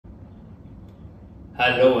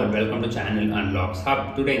Hello and welcome to channel Unlocks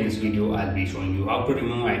Hub. Today in this video I'll be showing you how to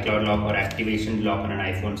remove iCloud lock or activation lock on an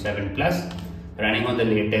iPhone 7 Plus running on the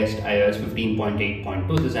latest iOS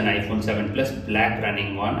 15.8.2. This is an iPhone 7 Plus Black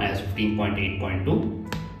running on iOS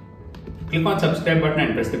 15.8.2. Click on subscribe button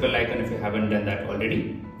and press the bell icon if you haven't done that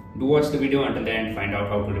already. Do watch the video until the end, find out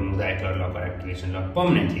how to remove the iCloud lock or activation lock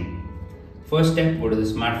permanently. First step, go to the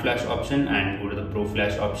Smart Flash option and go to the Pro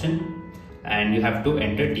Flash option. And you have to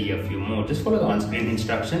enter DFU mode. Just follow the on-screen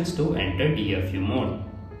instructions to enter DFU mode.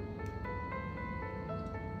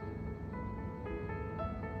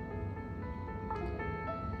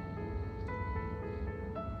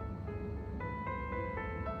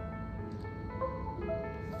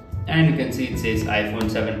 And you can see it says iPhone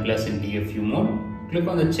 7 Plus in DFU mode. Click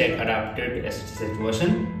on the check adapted SSH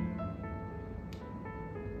version.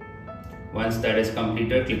 Once that is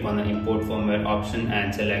completed, click on the import firmware option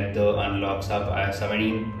and select the Unlocks Hub iOS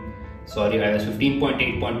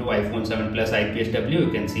 15.8.2 iPhone 7 Plus ipsw. You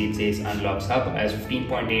can see it says Unlocks Hub iOS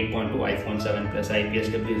 15.8.2 iPhone 7 Plus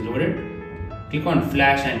ipsw is loaded. Click on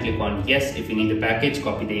Flash and click on Yes. If you need the package,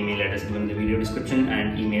 copy the email address given in the video description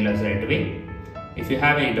and email us right away. If you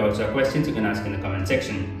have any doubts or questions, you can ask in the comment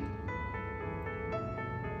section.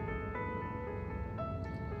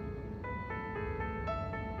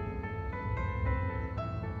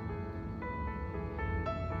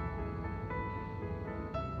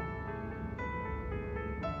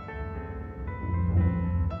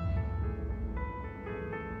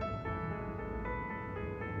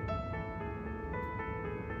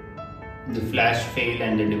 The flash failed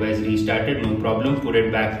and the device restarted, no problem. Put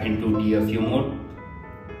it back into DFU mode.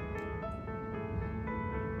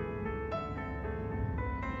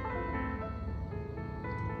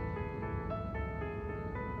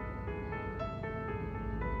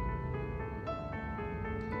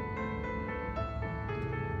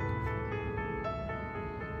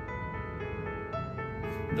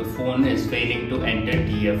 The phone is failing to enter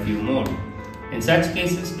DFU mode. In such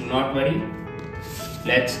cases, do not worry.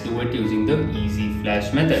 Let's do it using the Easy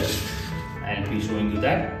Flash method. I'll be showing you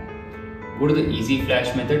that. Go to the Easy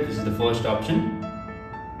Flash method. This is the first option.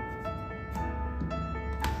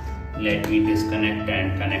 Let me disconnect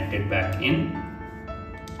and connect it back in.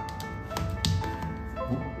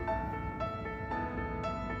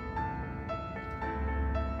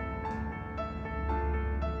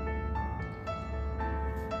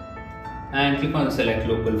 And click on the select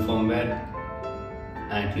local firmware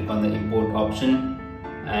and click on the import option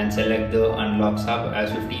and select the Unlocks Hub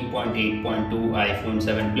as 15.8.2 iPhone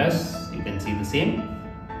 7 Plus. You can see the same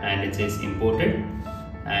and it says imported,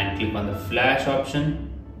 and click on the flash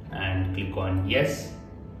option and click on yes.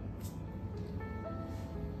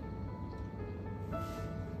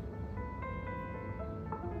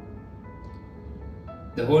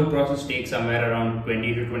 The whole process takes somewhere around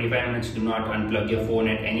 20 to 25 minutes. Do not unplug your phone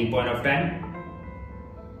at any point of time.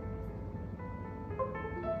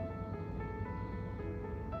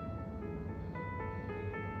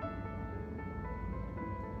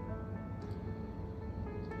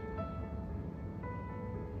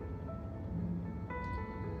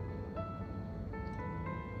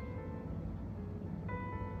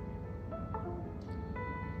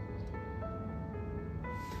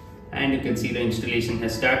 And you can see the installation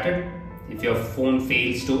has started. If your phone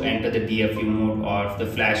fails to enter the DFU mode or if the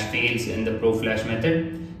flash fails in the Pro Flash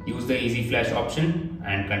method, use the Easy Flash option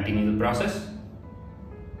and continue the process.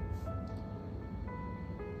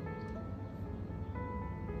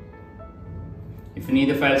 If you need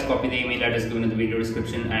the files, copy the email address given in the video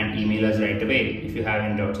description and email us right away. If you have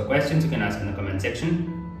any doubts or questions, you can ask in the comment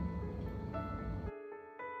section.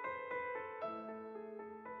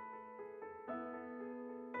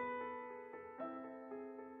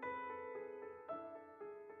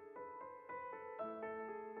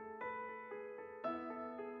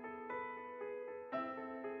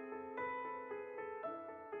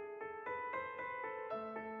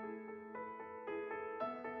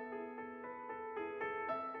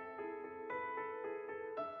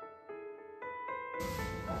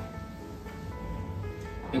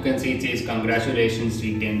 You can see it says congratulations,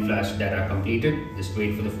 retained flash data completed. Just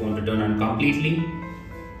wait for the phone to turn on completely.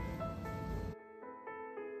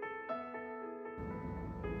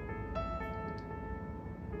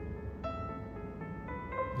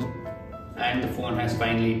 And the phone has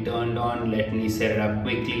finally turned on. Let me set it up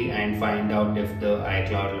quickly and find out if the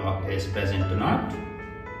iCloud lock is present or not.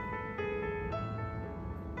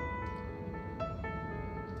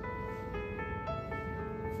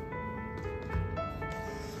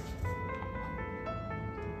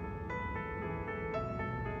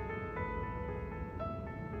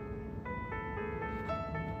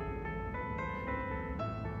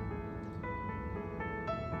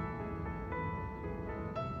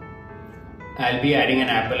 I'll be adding an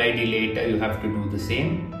Apple ID later, you have to do the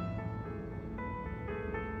same.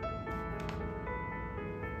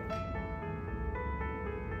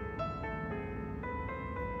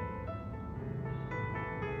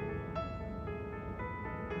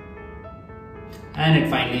 And it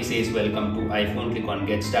finally says welcome to iPhone. Click on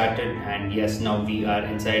get started, and yes, now we are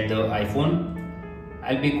inside the iPhone.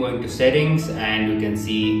 I'll be going to settings, and you can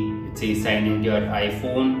see it says sign in your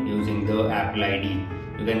iPhone using the Apple ID.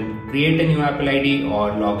 You can create a new Apple ID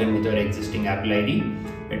or log in with your existing Apple ID.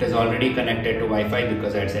 It is already connected to Wi-Fi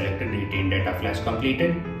because I selected retain data flash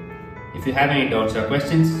completed. If you have any doubts or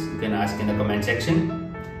questions, you can ask in the comment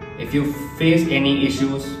section. If you face any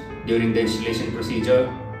issues during the installation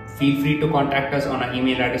procedure, feel free to contact us on our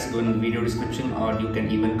email address given in the video description, or you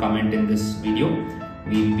can even comment in this video.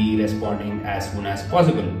 We will be responding as soon as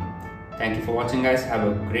possible. Thank you for watching, guys. Have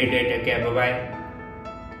a great day. Take care. Bye bye.